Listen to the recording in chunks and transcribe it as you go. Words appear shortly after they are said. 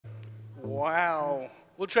Wow.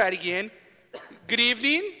 We'll try it again. Good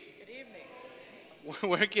evening. Good evening.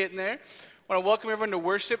 We're getting there. I want to welcome everyone to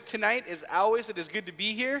worship tonight. As always, it is good to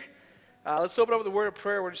be here. Let's open up with a word of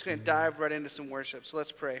prayer. We're just going to dive right into some worship. So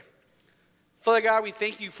let's pray. Father God, we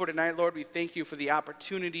thank you for tonight, Lord. We thank you for the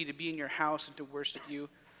opportunity to be in your house and to worship you.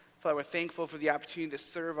 Father, we're thankful for the opportunity to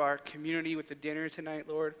serve our community with the dinner tonight,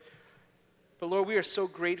 Lord. But Lord, we are so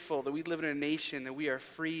grateful that we live in a nation that we are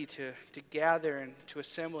free to gather and to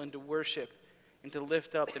assemble and to worship and to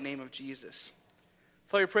lift up the name of Jesus.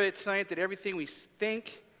 Father, we pray that tonight that everything we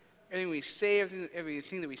think, everything we say,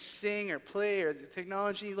 everything that we sing or play or the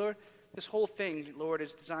technology, Lord, this whole thing, Lord,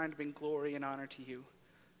 is designed to bring glory and honor to you.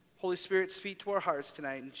 Holy Spirit, speak to our hearts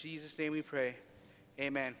tonight. In Jesus' name we pray.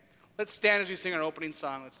 Amen. Let's stand as we sing our opening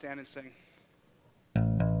song. Let's stand and sing.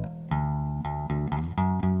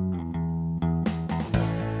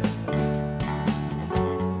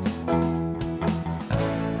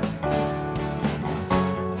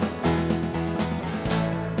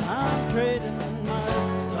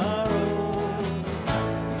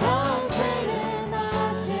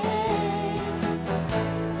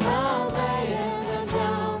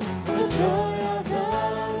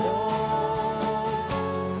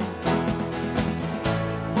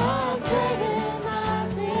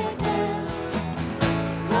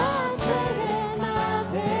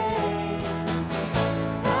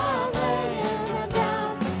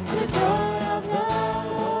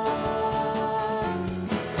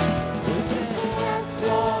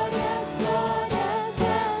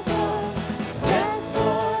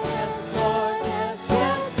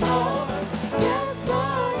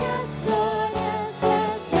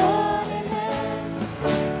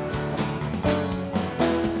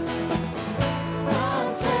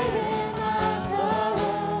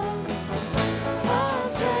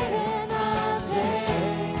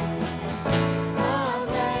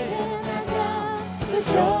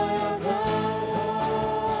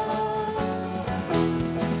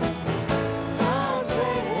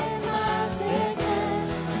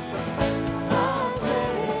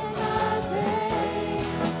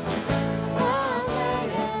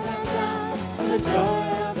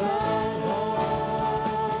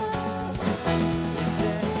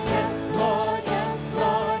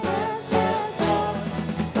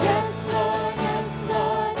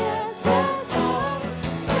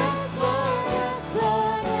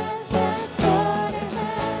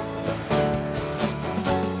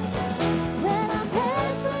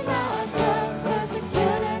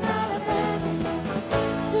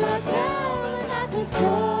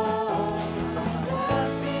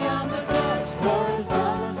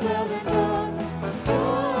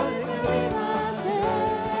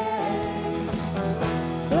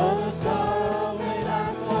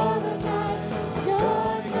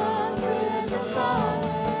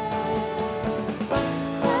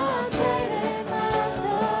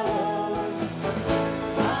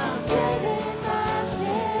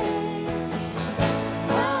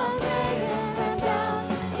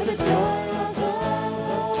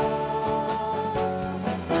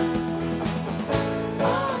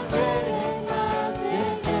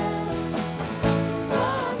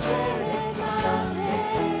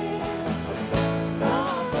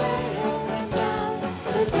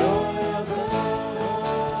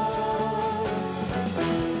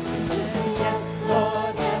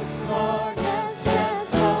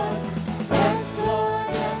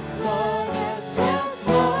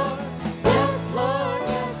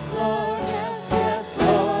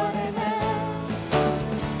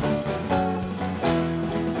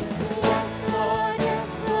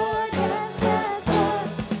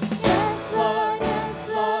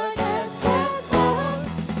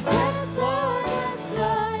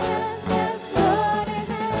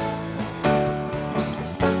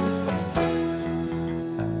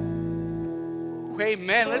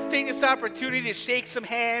 Amen. Let's take this opportunity to shake some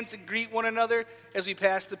hands and greet one another as we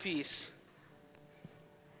pass the peace.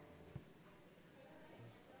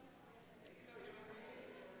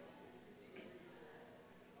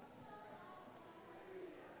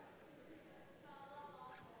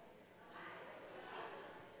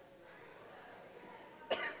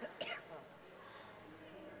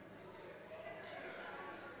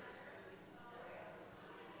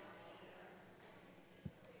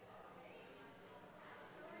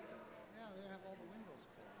 Yeah, they have all the windows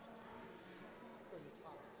closed. But it's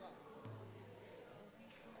hot outside.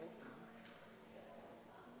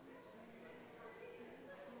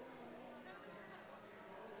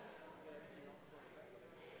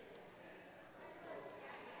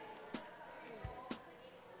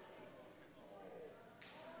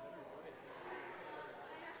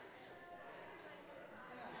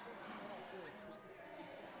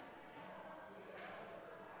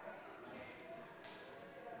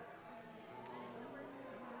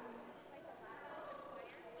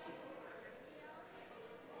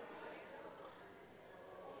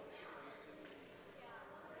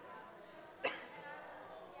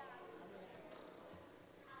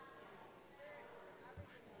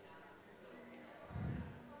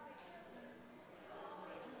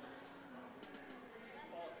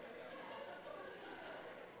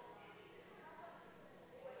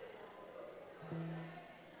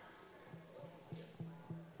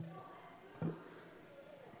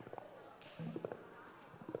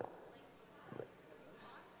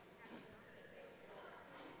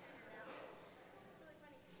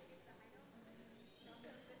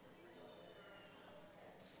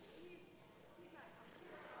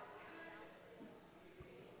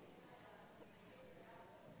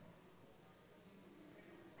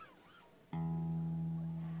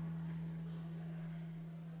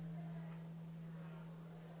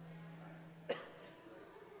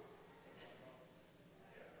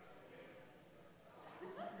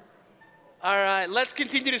 let's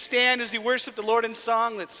continue to stand as we worship the Lord in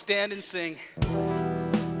song. Let's stand and sing.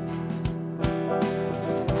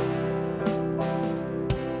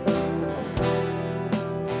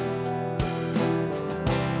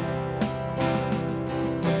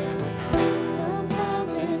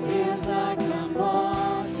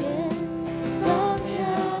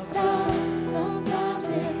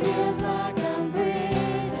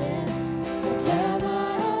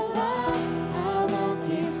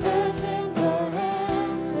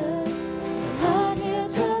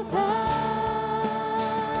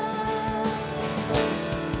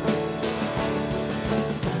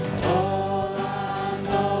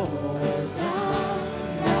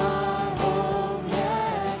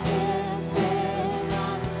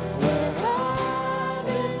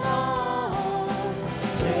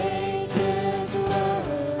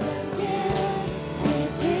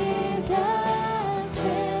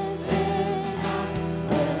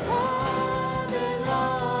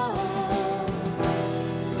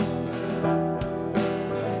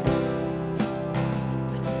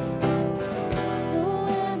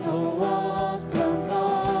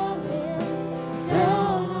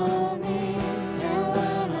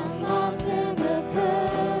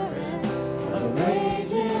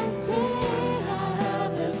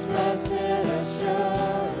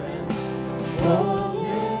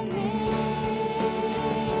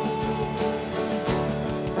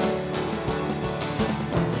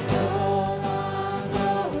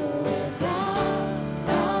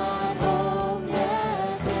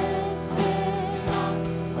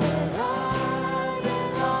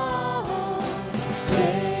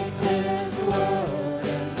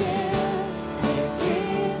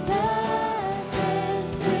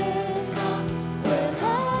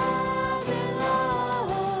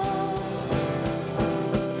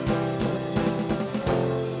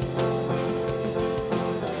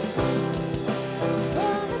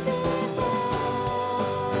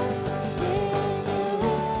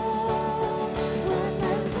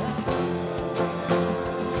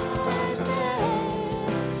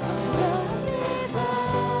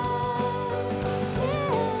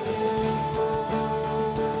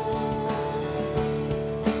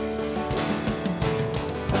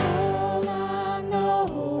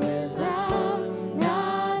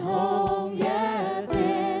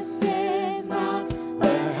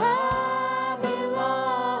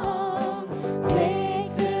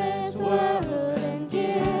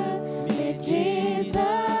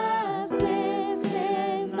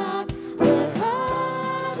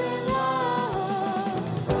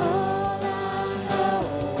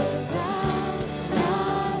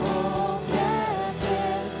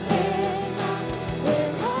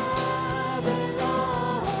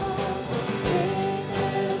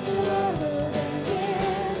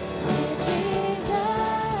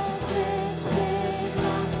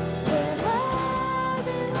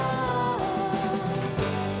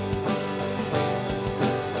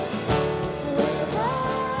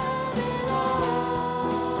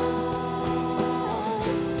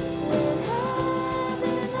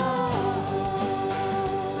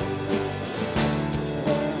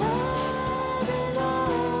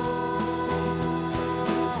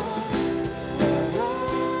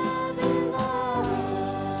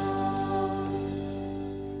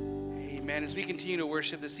 As we continue to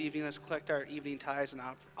worship this evening, let's collect our evening tithes and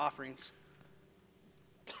offerings.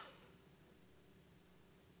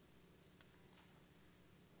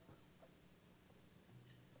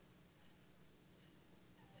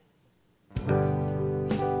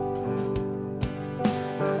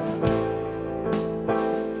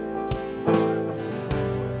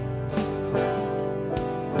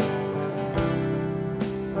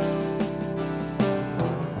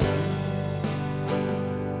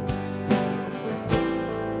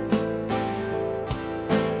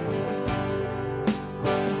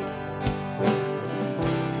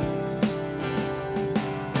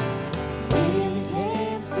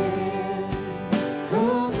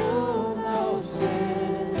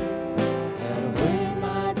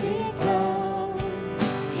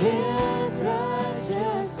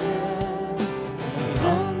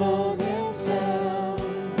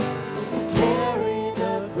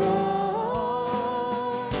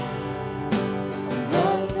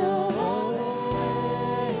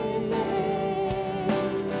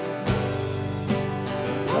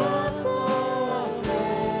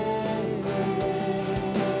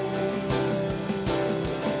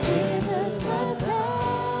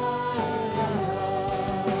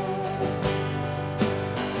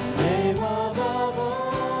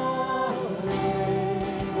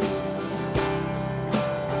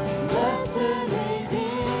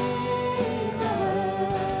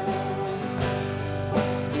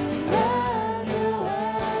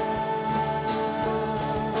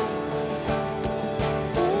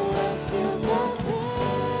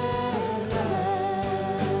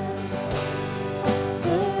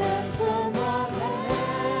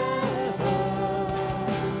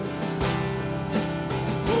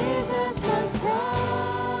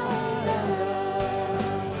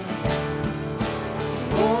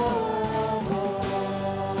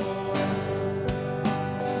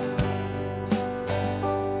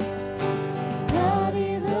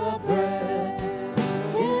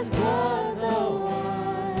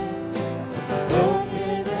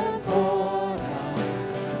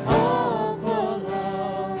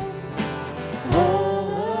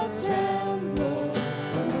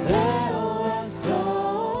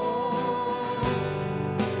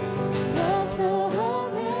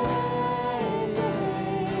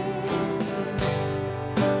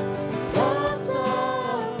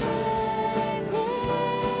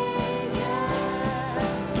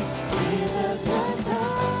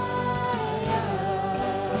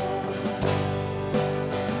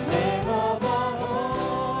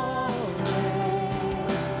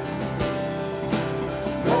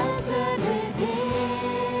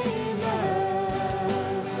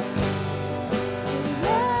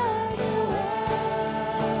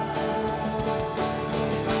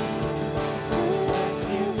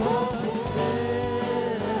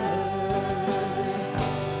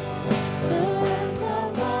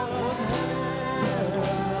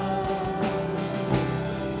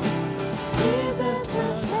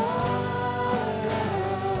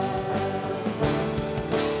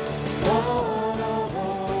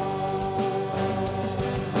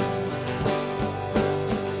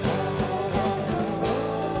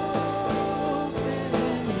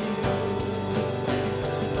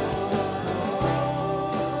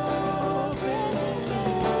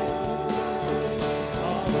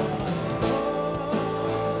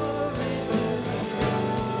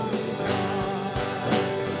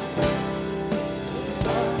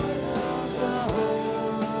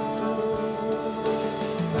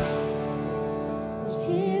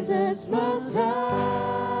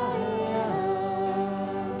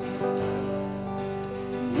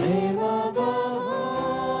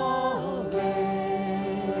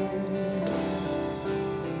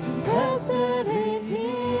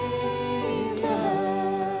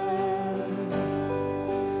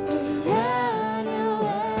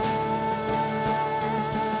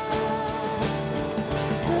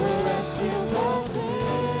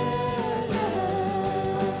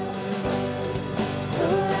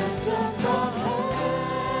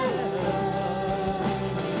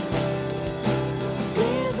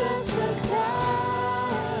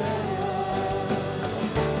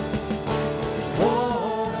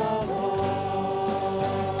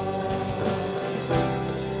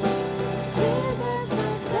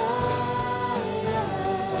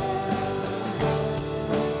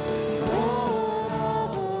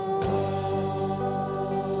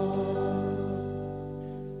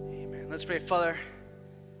 Let's pray. Father,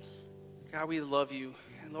 God, we love you.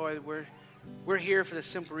 And Lord, we're here for the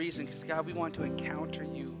simple reason because, God, we want to encounter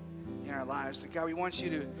you in our lives. God, we want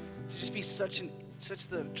you to just be such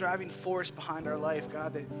the driving force behind our life,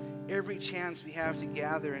 God, that every chance we have to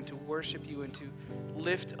gather and to worship you and to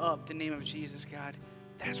lift up the name of Jesus, God,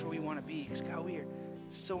 that's where we want to be because, God, we are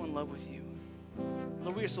so in love with you.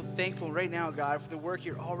 Lord, we are so thankful right now, God, for the work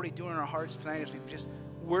you're already doing in our hearts tonight as we've just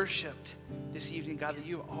worshiped this evening, God, that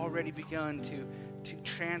you've already begun to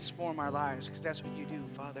transform our lives because that's what you do,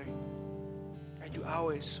 Father. God, you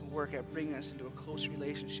always work at bringing us into a close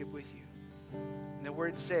relationship with you. And the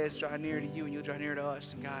word says, draw near to you and you'll draw near to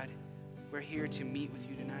us. And God, we're here to meet with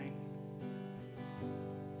you tonight.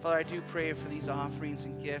 Father, I do pray for these offerings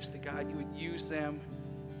and gifts that, God, you would use them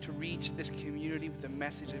to reach this community with the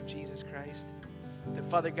message of Jesus Christ. That,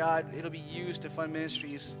 Father God, it'll be used to fund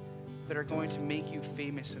ministries that are going to make you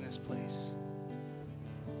famous in this place.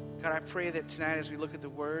 God, I pray that tonight as we look at the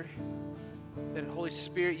word, that Holy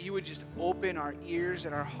Spirit, you would just open our ears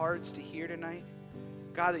and our hearts to hear tonight.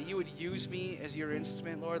 God, that you would use me as your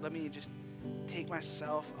instrument, Lord. Let me just take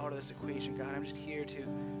myself out of this equation, God. I'm just here to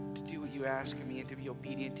do what you ask of me and to be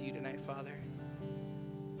obedient to you tonight, Father.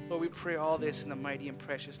 Lord, we pray all this in the mighty and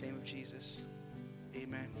precious name of Jesus.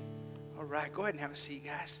 Amen. All right, go ahead and have a seat,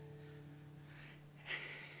 guys.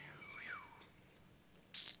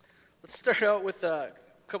 Let's start out with a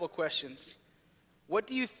couple of questions. What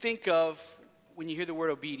do you think of when you hear the word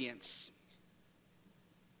obedience?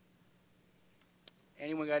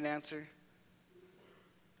 Anyone got an answer?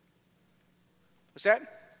 What's that?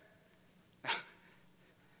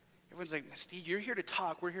 Everyone's like, Steve, you're here to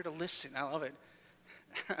talk. We're here to listen. I love it.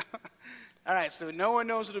 All right, so no one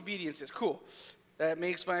knows what obedience is. Cool. That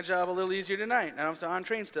makes my job a little easier tonight. I don't have to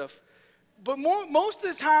on-train stuff. But most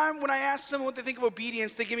of the time when I ask someone what they think of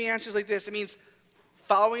obedience, they give me answers like this. It means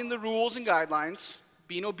following the rules and guidelines,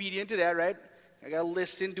 being obedient to that, right? I got to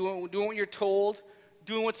listen, doing what you're told,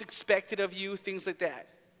 doing what's expected of you, things like that,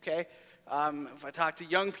 okay? If I talk to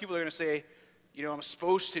young people, they're going to say, you know, I'm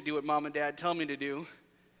supposed to do what mom and dad tell me to do.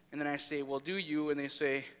 And then I say, well, do you? And they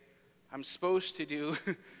say, I'm supposed to do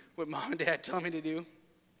what mom and dad tell me to do.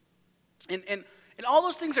 And all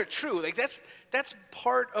those things are true. Like that's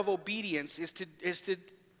part of obedience is to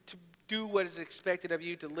do what is expected of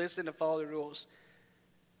you, to listen, to follow the rules.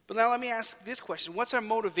 But now let me ask this question. What's our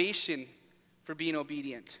motivation for being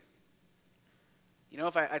obedient? You know,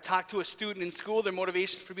 if I talk to a student in school, their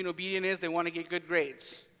motivation for being obedient is they want to get good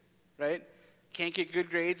grades, right? Can't get good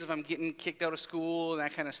grades if I'm getting kicked out of school and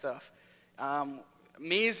that kind of stuff.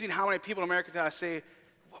 Amazing how many people in America say,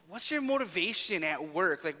 what's your motivation at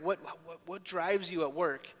work? Like, what drives you at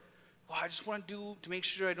work? Well, I just want to make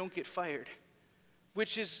sure I don't get fired.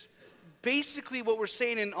 Which is basically what we're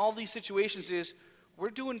saying in all these situations is we're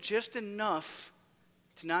doing just enough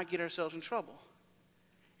to not get ourselves in trouble.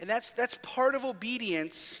 And that's part of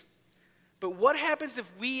obedience. But what happens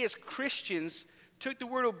if we as Christians took the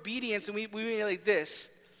word obedience and we made it like this?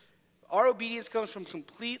 Our obedience comes from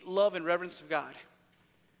complete love and reverence of God.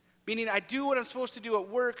 Meaning I do what I'm supposed to do at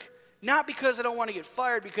work, not because I don't want to get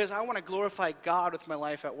fired, because I want to glorify God with my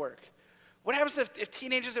life at work. What happens if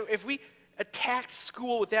teenagers, if we attacked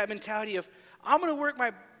school with that mentality of, I'm going to work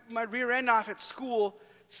my rear end off at school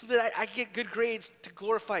so that I get good grades to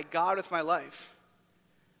glorify God with my life?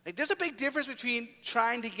 Like, there's a big difference between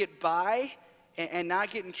trying to get by and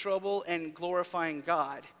not get in trouble and glorifying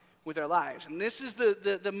God with our lives. And this is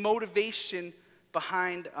the motivation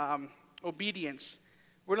behind obedience.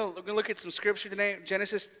 We're going to look at some scripture today.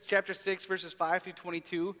 Genesis chapter 6, verses 5 through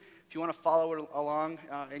 22, if you want to follow it along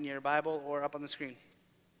in your Bible or up on the screen.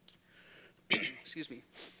 Excuse me.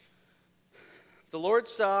 The Lord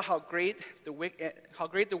saw how great the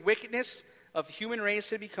wickedness of the human race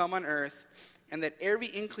had become on earth, and that every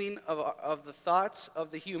inkling of the thoughts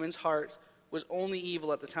of the human's heart was only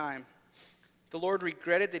evil at the time. The Lord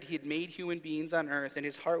regretted that he had made human beings on earth, and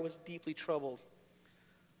his heart was deeply troubled.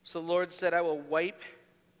 So the Lord said, I will wipe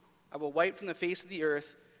from the face of the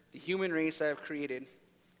earth the human race I have created,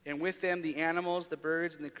 and with them the animals, the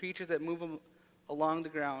birds, and the creatures that move along the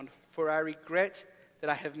ground, for I regret that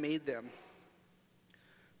I have made them.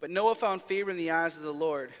 But Noah found favor in the eyes of the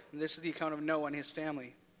Lord, and this is the account of Noah and his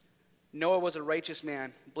family. Noah was a righteous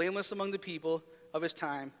man, blameless among the people of his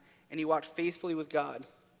time, and he walked faithfully with God.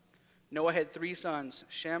 Noah had 3 sons,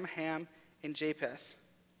 Shem, Ham, and Japheth.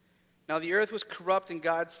 Now the earth was corrupt in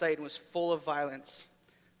God's sight and was full of violence.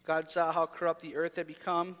 God saw how corrupt the earth had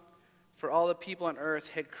become, for all the people on earth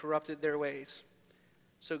had corrupted their ways.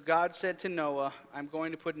 So God said to Noah, I'm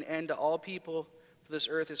going to put an end to all people, for this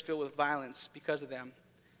earth is filled with violence because of them.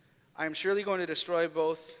 I am surely going to destroy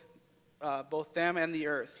both both them and the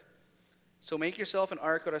earth. So make yourself an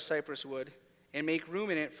ark out of cypress wood, and make room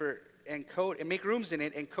in it make rooms in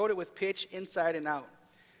it, and coat it with pitch inside and out.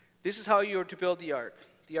 This is how you are to build the ark.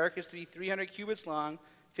 The ark is to be 300 cubits long,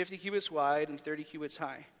 50 cubits wide, and 30 cubits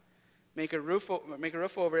high. Make a roof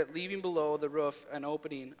over it, leaving below the roof an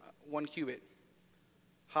opening 1 cubit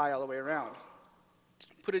high all the way around.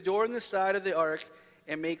 Put a door in the side of the ark,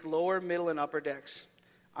 and make lower, middle, and upper decks.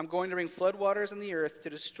 I'm going to bring floodwaters on the earth to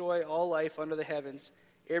destroy all life under the heavens.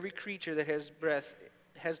 Every creature that has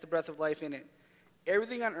the breath of life in it.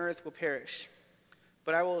 Everything on earth will perish.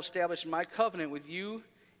 But I will establish my covenant with you,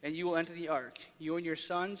 and you will enter the ark, you and your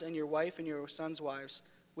sons and your wife and your sons' wives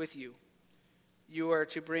with you. You are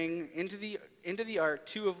to bring into the ark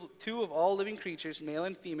two of all living creatures, male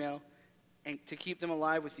and female, and to keep them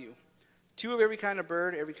alive with you. 2 of every kind of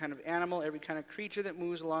bird, every kind of animal, every kind of creature that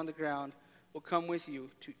moves along the ground will come with you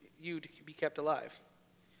to be kept alive.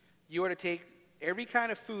 You are to take every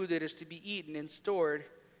kind of food that is to be eaten and stored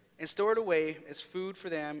away as food for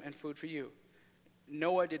them and food for you.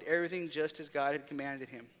 Noah did everything just as God had commanded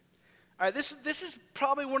him. All right, this is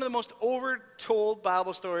probably one of the most overtold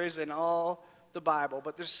Bible stories in all the Bible,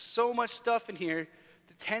 but there's so much stuff in here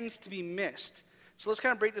that tends to be missed. So let's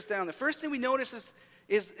kind of break this down. The first thing we notice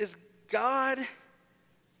is God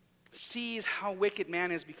sees how wicked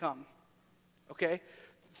man has become. Okay?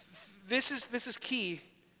 This is key.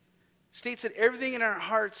 States that everything in our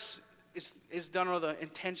hearts is done with the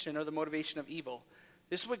intention or the motivation of evil.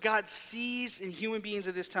 This is what God sees in human beings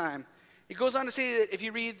at this time. It goes on to say that if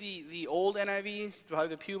you read the old NIV, probably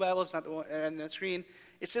the Pew Bible, it's not the one on the screen,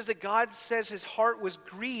 it says that God says his heart was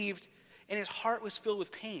grieved and his heart was filled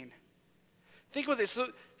with pain. Think about this.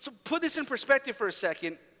 So put this in perspective for a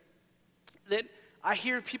second. That I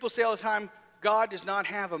hear people say all the time, God does not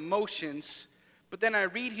have emotions, but then I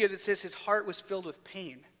read here that says his heart was filled with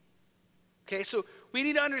pain. Okay, so we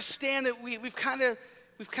need to understand that we've kind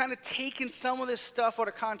of taken some of this stuff out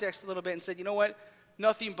of context a little bit and said, you know what?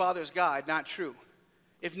 Nothing bothers God. Not true.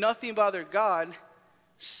 If nothing bothered God,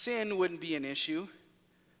 sin wouldn't be an issue.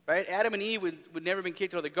 Right? Adam and Eve would never have been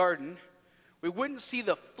kicked out of the garden. We wouldn't see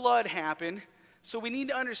the flood happen. So we need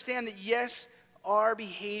to understand that, yes, our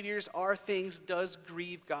behaviors, our things does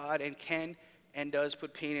grieve God and can and does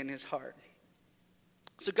put pain in his heart.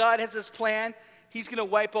 So God has this plan. He's going to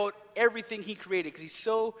wipe out everything he created because he's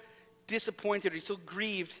so disappointed, or he's so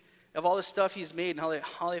grieved of all the stuff he's made and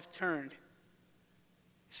how they've turned.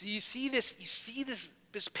 So you see this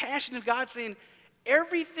passion of God saying,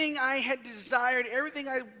 everything I had desired, everything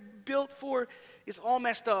I built for is all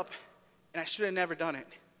messed up, and I should have never done it.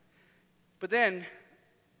 But then,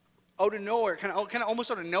 out of nowhere, kind of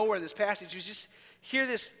almost out of nowhere in this passage, you just hear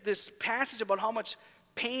this passage about how much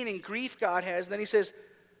pain and grief God has. And then he says,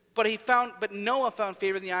 but Noah found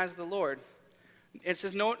favor in the eyes of the Lord. It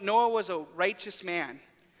says Noah was a righteous man.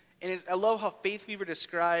 And I love how Faith Weaver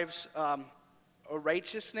describes a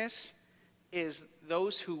righteousness is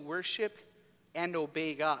those who worship and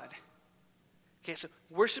obey God. Okay, so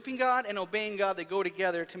worshiping God and obeying God, they go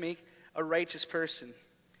together to make a righteous person.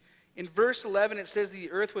 In verse 11, it says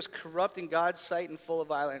the earth was corrupt in God's sight and full of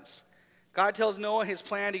violence. God tells Noah his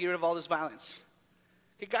plan to get rid of all this violence.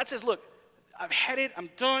 Okay, God says, look, I've had it, I'm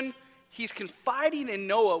done. He's confiding in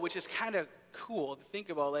Noah, which is kind of cool to think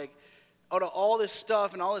about. Like, out of all this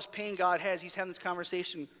stuff and all this pain God has, he's having this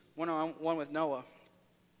conversation one-on-one with Noah.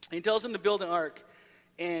 And he tells him to build an ark.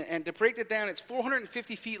 And to break it down, it's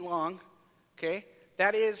 450 feet long, okay?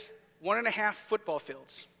 That is 1.5 football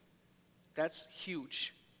fields. That's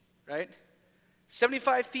huge, right?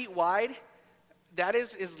 75 feet wide, that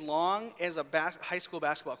is as long as a high school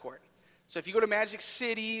basketball court. So if you go to Magic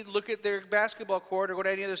City, look at their basketball court, or go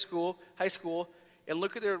to any other school, high school, and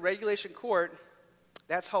look at their regulation court,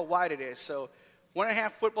 that's how wide it is. So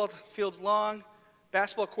 1.5 football fields long,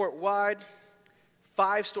 basketball court wide,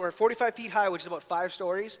 45 feet high, which is about 5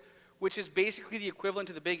 stories, which is basically the equivalent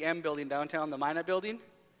to the Big M building downtown, the Minot building.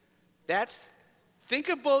 Think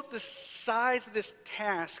about the size of this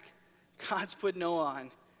task God's put Noah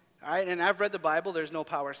on. All right, and I've read the Bible, there's no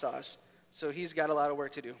power saws. So he's got a lot of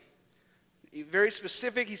work to do. Very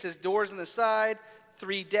specific, he says doors on the side,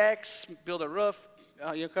 3 decks, build a roof,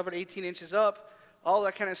 covered 18 inches up, all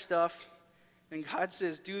that kind of stuff. And God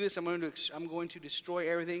says, do this, I'm going to destroy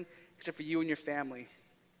everything except for you and your family.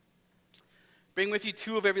 Bring with you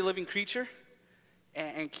 2 of every living creature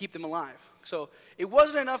and keep them alive. So it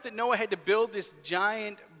wasn't enough that Noah had to build this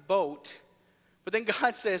giant boat, but then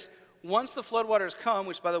God says, once the floodwaters come,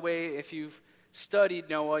 which, by the way, if you've studied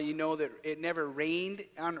Noah, you know that it never rained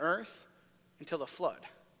on earth until the flood.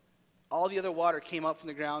 All the other water came up from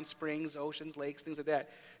the ground, springs, oceans, lakes, things like that.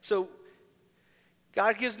 So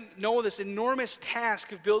God gives Noah this enormous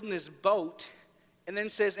task of building this boat, and then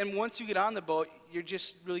says, and once you get on the boat, you're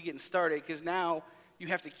just really getting started, because now you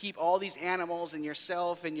have to keep all these animals and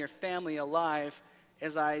yourself and your family alive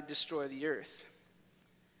as I destroy the earth.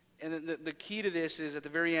 And the key to this is at the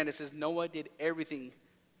very end, it says Noah did everything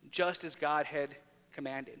just as God had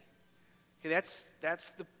commanded. Okay, that's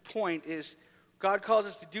the point, is God calls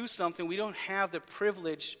us to do something. We don't have the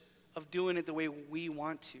privilege of doing it the way we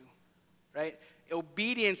want to, right?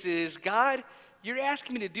 Obedience is, God, you're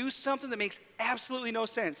asking me to do something that makes absolutely no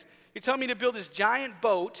sense. You're telling me to build this giant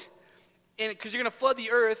boat, and because you're going to flood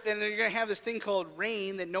the earth, and then you're going to have this thing called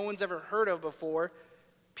rain that no one's ever heard of before.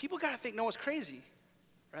 People got to think Noah's crazy,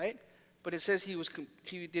 right? But it says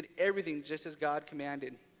he did everything just as God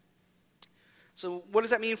commanded. So what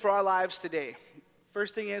does that mean for our lives today?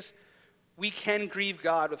 First thing is, we can grieve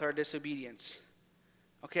God with our disobedience.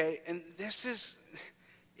 Okay, and this is,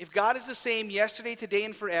 if God is the same yesterday, today,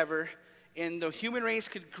 and forever, and the human race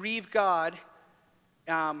could grieve God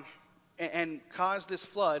and cause this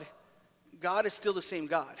flood, God is still the same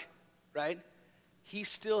God, right? He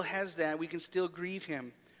still has that. We can still grieve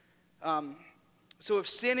him. So if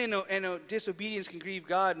sin and disobedience can grieve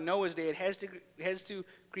God in Noah's day, it has to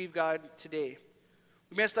grieve God today.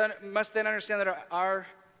 We must then understand that our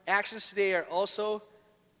actions today are also,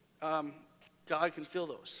 God can feel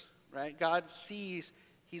those, right? God sees,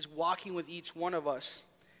 he's walking with each one of us.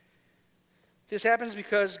 This happens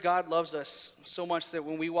because God loves us so much that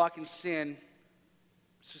when we walk in sin,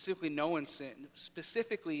 specifically knowing sin,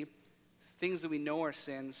 specifically things that we know are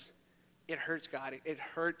sins, it hurts God. It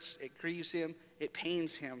hurts, it grieves him, it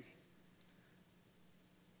pains him.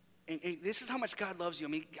 And this is how much God loves you. I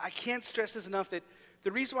mean, I can't stress this enough, that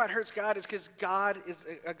the reason why it hurts God is because God is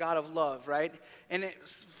a God of love, right? And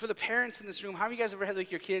for the parents in this room, how many of you guys ever had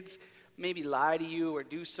like your kids maybe lie to you or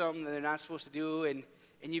do something that they're not supposed to do, and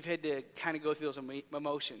you've had to kind of go through those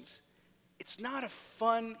emotions? It's not a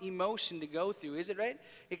fun emotion to go through, is it, right?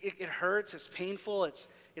 It hurts, it's painful,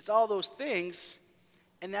 it's all those things,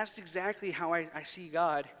 and that's exactly how I see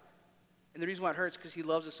God. And the reason why it hurts is because he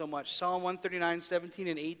loves us so much. Psalm 139, 17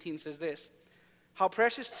 and 18 says this: "How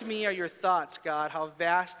precious to me are your thoughts, God, how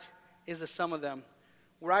vast is the sum of them.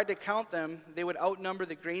 Were I to count them, they would outnumber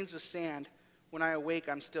the grains of sand. When I awake,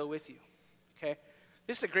 I'm still with you." Okay?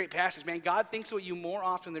 This is a great passage, man. God thinks about you more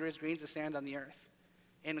often than there is grains of sand on the earth.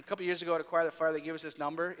 And a couple years ago at Acquire the Fire, they gave us this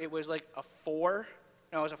number. It was like it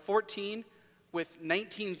was a 14 with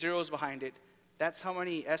 19 zeros behind it. That's how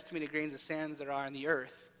many estimated grains of sand there are on the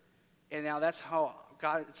earth. And now that's how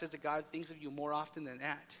it says that God thinks of you more often than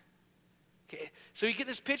that. Okay, so you get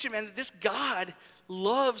this picture, man, that this God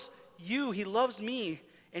loves you. He loves me,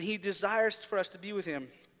 and he desires for us to be with him.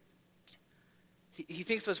 He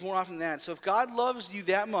thinks of us more often than that. So if God loves you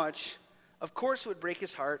that much, of course it would break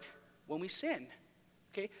his heart when we sin.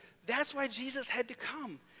 Okay? That's why Jesus had to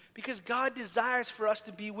come, because God desires for us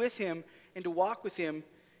to be with him and to walk with him,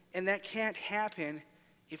 and that can't happen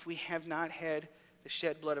if we have not had the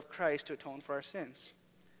shed blood of Christ to atone for our sins.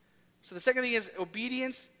 So the second thing is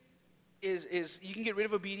obedience is you can get rid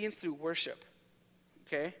of obedience through worship.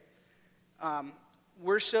 Okay?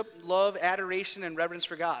 Worship, love, adoration, and reverence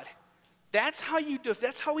for God. That's how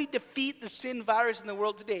we defeat the sin virus in the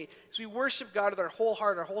world today. Is we worship God with our whole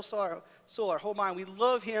heart, our whole soul, our whole mind. We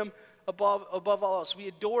love him above all else. We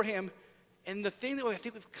adore him. And the thing that I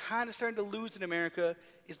think we've kind of started to lose in America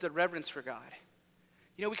is the reverence for God.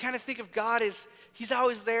 You know, we kind of think of God as he's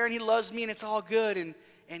always there and he loves me and it's all good.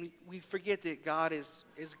 And we forget that God is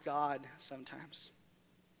God sometimes.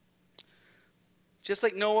 Just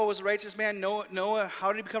like Noah was a righteous man, Noah,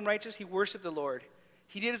 how did he become righteous? He worshiped the Lord.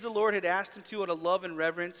 He did as the Lord had asked him to, out of love and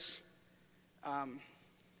reverence.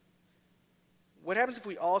 What happens if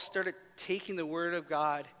we all started taking the word of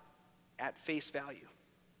God at face value?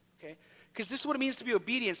 Okay? Because this is what it means to be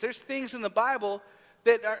obedience. There's things in the Bible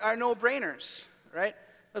that are no-brainers, right?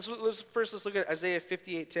 Let's look at Isaiah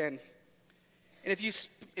 58:10. And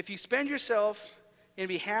if you spend yourself in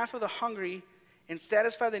behalf of the hungry and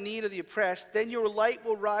satisfy the need of the oppressed, then your light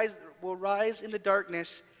will rise in the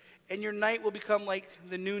darkness, and your night will become like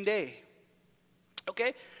the noonday.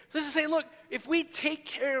 Okay? So this is saying, look, if we take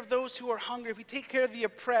care of those who are hungry, if we take care of the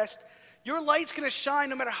oppressed, your light's going to shine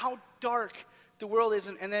no matter how dark the world is.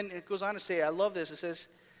 And then it goes on to say, I love this, it says,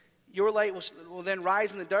 your light will then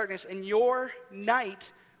rise in the darkness, and your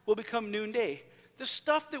night will become noonday. The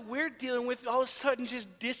stuff that we're dealing with all of a sudden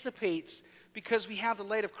just dissipates because we have the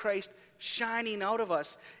light of Christ shining out of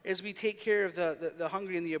us as we take care of the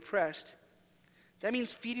hungry and the oppressed. That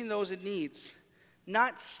means feeding those in needs,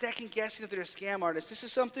 not second-guessing if they're a scam artist. This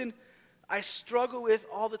is something I struggle with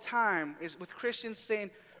all the time is with Christians saying,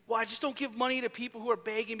 well, I just don't give money to people who are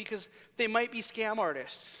begging because they might be scam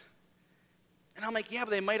artists. And I'm like, yeah,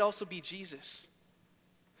 but they might also be Jesus,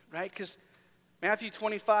 right? Because Matthew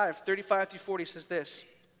 25, 35 through 40 says this,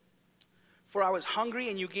 for I was hungry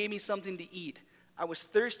and you gave me something to eat. I was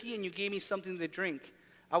thirsty and you gave me something to drink.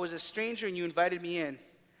 I was a stranger and you invited me in.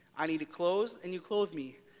 I needed clothes and you clothed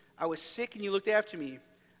me. I was sick and you looked after me.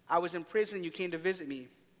 I was in prison and you came to visit me.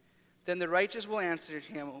 Then the righteous will answer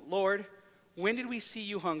him, Lord, when did we see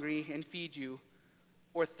you hungry and feed you,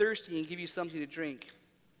 or thirsty and give you something to drink?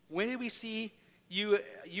 When did we see you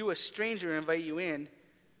a stranger and invite you in,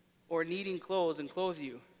 or needing clothes and clothe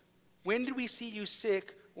you? When did we see you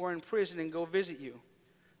sick or in prison and go visit you?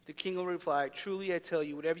 The king will reply, truly I tell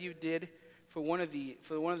you, whatever you did for one of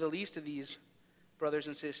the least of these brothers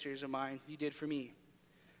and sisters of mine, you did for me.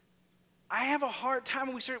 I have a hard time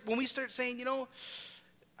when we start saying,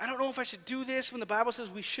 I don't know if I should do this when the Bible says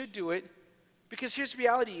we should do it. Because here's the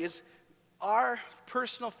reality is our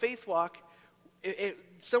personal faith walk, if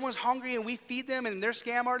someone's hungry and we feed them and they're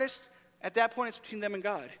scam artists, at that point it's between them and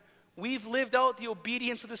God. We've lived out the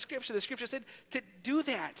obedience of the Scripture. The Scripture said to do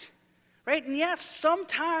that, right? And yes,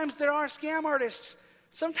 sometimes there are scam artists.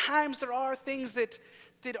 Sometimes there are things that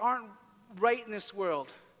aren't right in this world.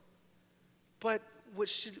 But we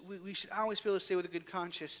should always be able to say with a good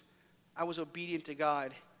conscience, I was obedient to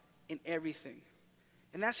God in everything.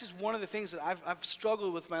 And that's just one of the things that I've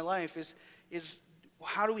struggled with in my life is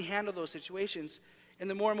how do we handle those situations? And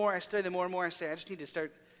the more and more I study, the more and more I say,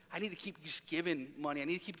 I need to keep just giving money. I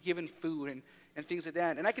need to keep giving food and things like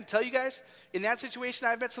that. And I can tell you guys, in that situation,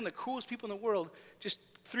 I've met some of the coolest people in the world. Just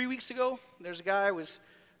 3 weeks ago, there's a guy who was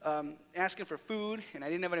asking for food, and I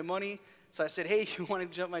didn't have any money. So I said, hey, you want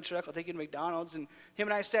to jump in my truck? I'll take you to McDonald's. And him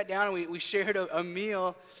and I sat down, and we shared a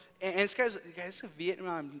meal. And this guy's a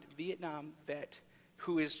Vietnam vet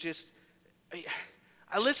who is just,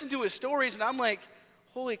 I listened to his stories, and I'm like,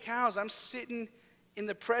 holy cows, I'm sitting in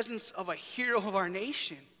the presence of a hero of our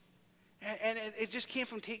nation. And it just came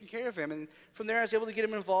from taking care of him. And from there, I was able to get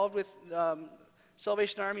him involved with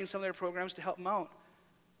Salvation Army and some of their programs to help him out.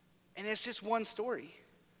 And it's just one story,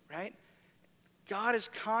 right? God has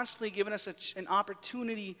constantly given us an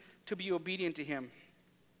opportunity to be obedient to him.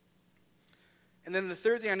 And then the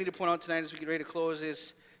third thing I need to point out tonight as we get ready to close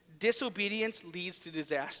is disobedience leads to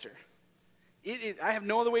disaster. I have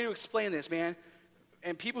no other way to explain this, man.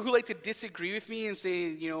 And people who like to disagree with me and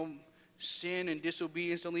say, sin and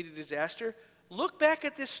disobedience don't lead to disaster, look back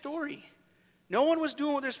at this story. No one was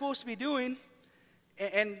doing what they're supposed to be doing,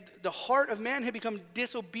 and the heart of man had become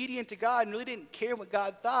disobedient to God and really didn't care what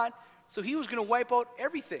God thought, so he was going to wipe out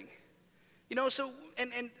everything. So,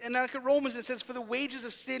 and like in Romans it says, for the wages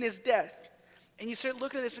of sin is death. And you start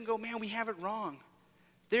looking at this and go, man, we have it wrong.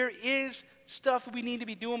 There is stuff we need to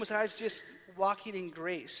be doing besides just walking in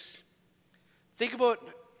grace. Think about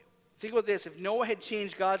this. If Noah had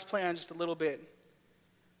changed God's plan just a little bit.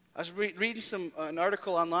 I was reading an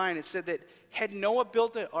article online. It said that had Noah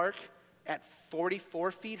built the ark at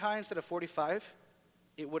 44 feet high instead of 45,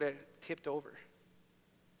 it would have tipped over.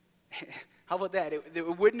 How about that?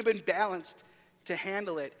 It wouldn't have been balanced to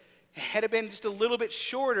handle it. Had it been just a little bit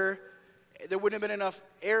shorter, there wouldn't have been enough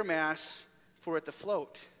air mass for it to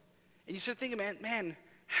float. And you start thinking, man,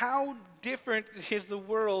 how different is the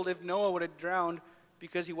world if Noah would have drowned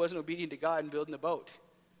because he wasn't obedient to God and building the boat?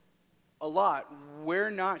 A lot. We're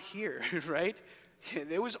not here, right?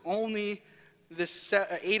 There was only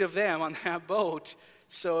the 8 of them on that boat.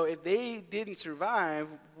 So if they didn't survive,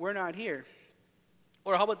 we're not here.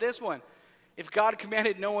 Or how about this one? If God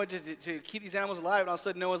commanded Noah to keep these animals alive, and all of a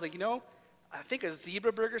sudden Noah's like, I think a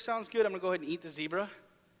zebra burger sounds good. I'm going to go ahead and eat the zebra.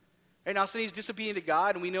 And all of a sudden he's disobedient to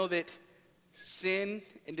God, and we know that sin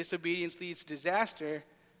and disobedience leads to disaster.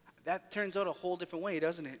 That turns out a whole different way,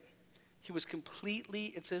 doesn't it?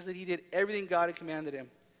 It says that he did everything God had commanded him.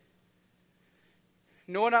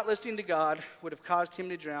 Noah not listening to God would have caused him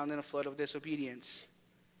to drown in a flood of disobedience.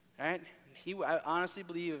 Right? I honestly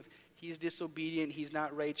believe if he's disobedient, he's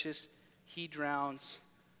not righteous, he drowns.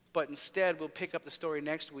 But instead, we'll pick up the story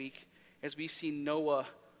next week as we see Noah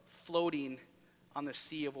floating on the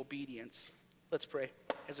sea of obedience. Let's pray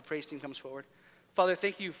as the praise team comes forward. Father,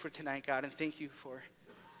 thank you for tonight, God, and thank you for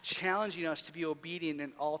challenging us to be obedient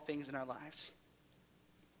in all things in our lives.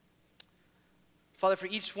 Father, for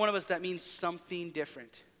each one of us, that means something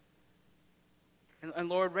different. And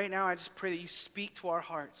Lord, right now, I just pray that you speak to our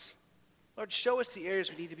hearts. Lord, show us the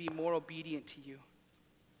areas we need to be more obedient to you.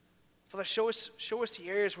 Father, show us the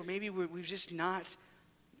areas where maybe we've just not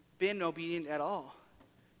been obedient at all.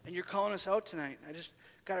 And you're calling us out tonight.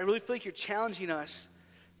 God, I really feel like you're challenging us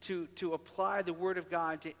to apply the Word of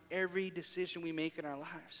God to every decision we make in our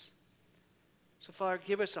lives. So, Father,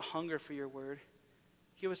 give us a hunger for your Word.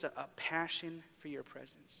 Give us a passion for your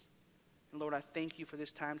presence. And Lord, I thank you for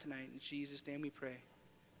this time tonight. In Jesus' name we pray.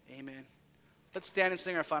 Amen. Let's stand and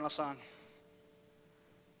sing our final song.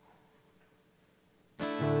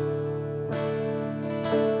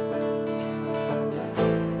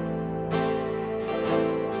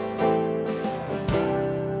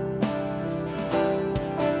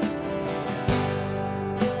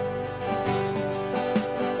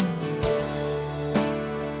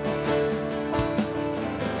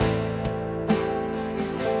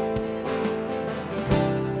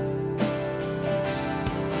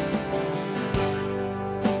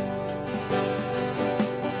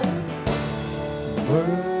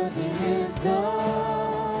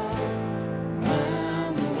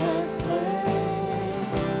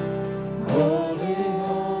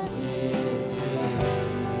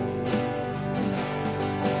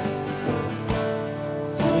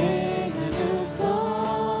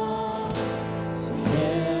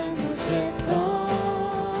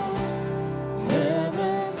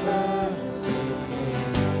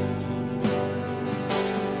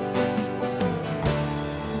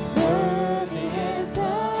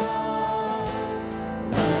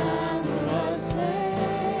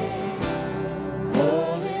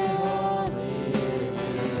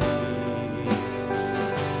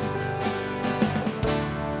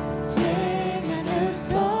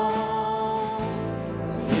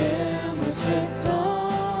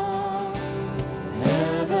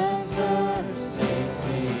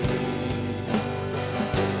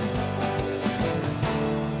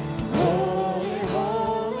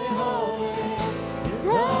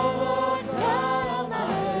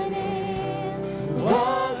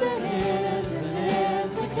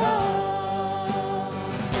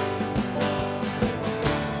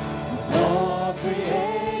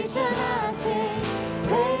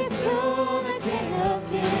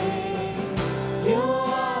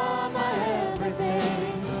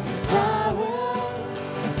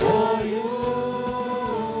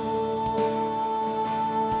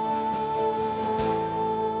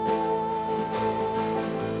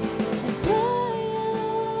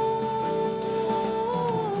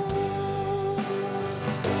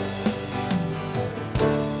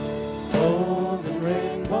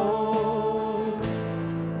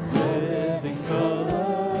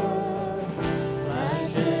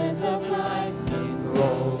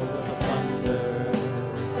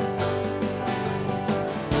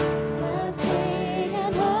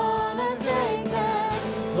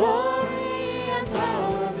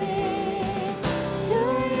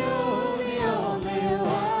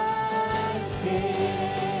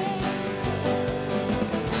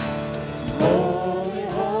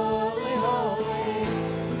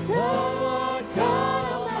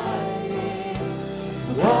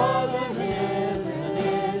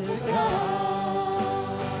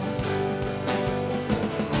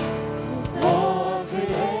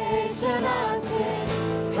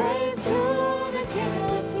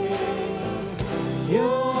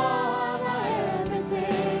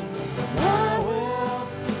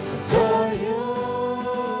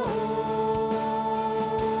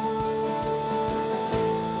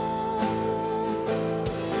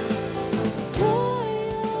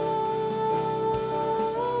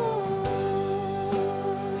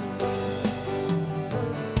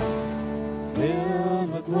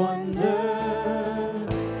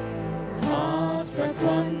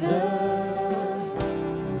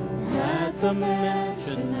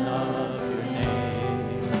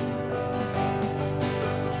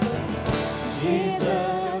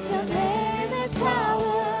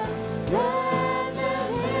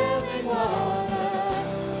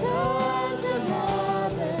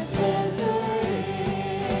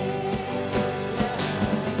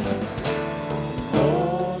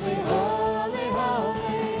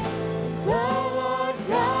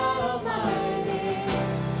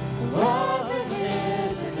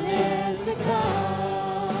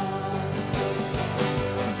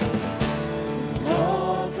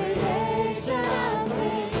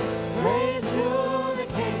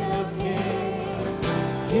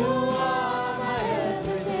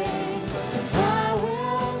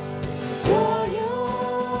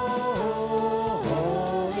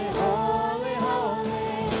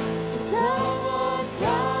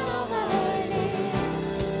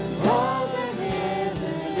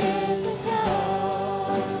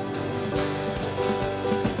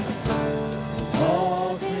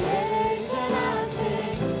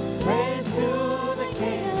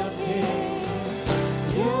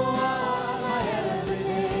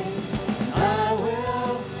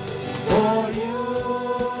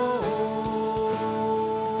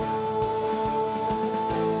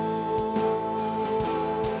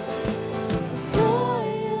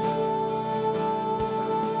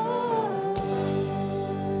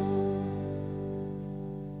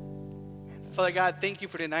 Father God, thank you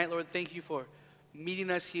for tonight, Lord. Thank you for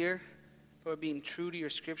meeting us here. Lord, being true to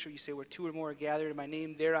your scripture. You say where two or more are gathered in my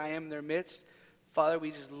name, there I am in their midst. Father,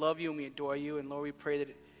 we just love you and we adore you. And Lord, we pray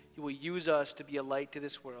that you will use us to be a light to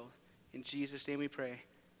this world. In Jesus' name we pray.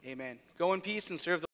 Amen. Go in peace and serve the